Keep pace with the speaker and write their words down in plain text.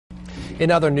In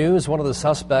other news, one of the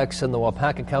suspects in the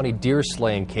Waupaca County deer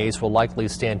slaying case will likely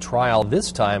stand trial,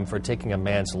 this time for taking a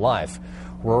man's life.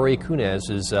 Rory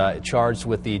Kuenzi is charged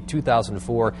with the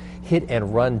 2004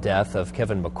 hit-and-run death of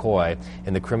Kevin McCoy.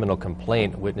 In the criminal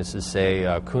complaint, witnesses say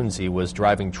Kuenzi was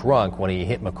driving drunk when he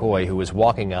hit McCoy, who was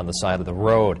walking on the side of the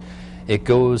road. It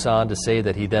goes on to say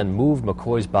that he then moved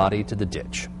McCoy's body to the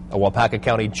ditch. A Waupaca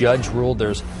County judge ruled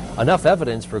there's enough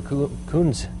evidence for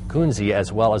Kuenzi,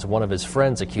 as well as one of his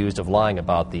friends accused of lying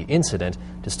about the incident,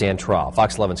 to stand trial.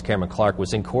 Fox 11's Cameron Clark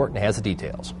was in court and has the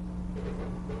details.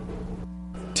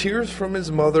 Tears from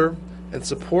his mother and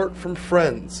support from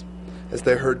friends as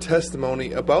they heard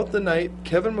testimony about the night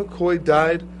Kevin McCoy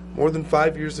died more than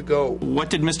 5 years ago. What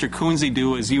did Mr. Kuenzi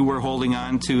do as you were holding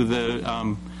on to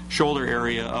the shoulder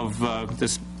area of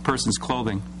this person's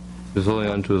clothing? He was holding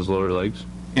on to his lower legs.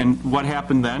 And what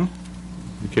happened then?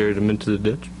 We carried him into the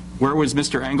ditch. Where was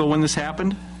Mr. Engel when this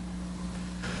happened?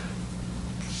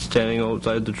 Standing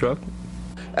outside the truck.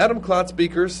 Adam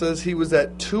Klotzbeker says he was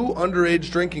at 2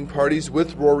 underage drinking parties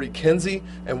with Rory Kuenzi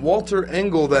and Walter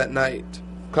Engel that night.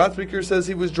 Klotzbeker says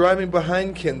he was driving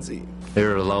behind Kuenzi. They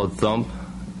heard a loud thump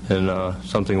and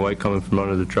something white coming from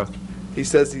under the truck. He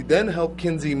says he then helped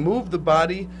Kuenzi move the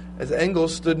body as Engel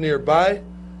stood nearby.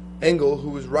 Engel, who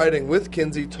was riding with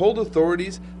Kuenzi, told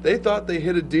authorities they thought they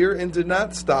hit a deer and did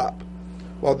not stop.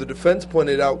 While the defense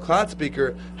pointed out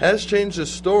Klotzbeker has changed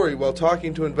his story while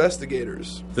talking to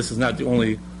investigators. This is not the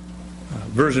only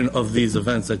version of these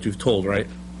events that you've told, right?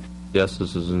 Yes,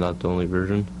 this is not the only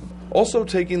version. Also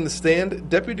taking the stand,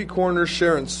 Deputy Coroner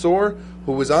Sharon Soar,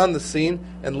 who was on the scene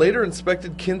and later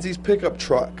inspected Kuenzi's pickup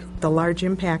truck. The large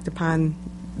impact upon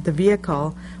the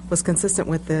vehicle was consistent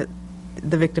with the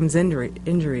victim's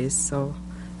injuries, so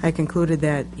I concluded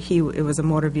that it was a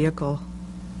motor vehicle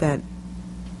that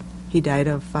he died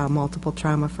of multiple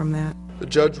trauma from that. The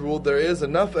judge ruled there is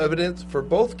enough evidence for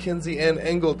both Kuenzi and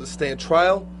Engel to stand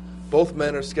trial. Both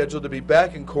men are scheduled to be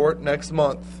back in court next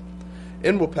month.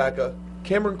 In Waupaca,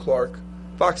 Cameron Clark,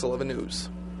 Fox 11 News.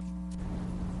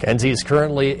 Kuenzi is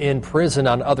currently in prison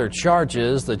on other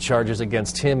charges. The charges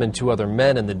against him and 2 other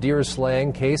men in the deer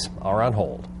slaying case are on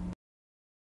hold.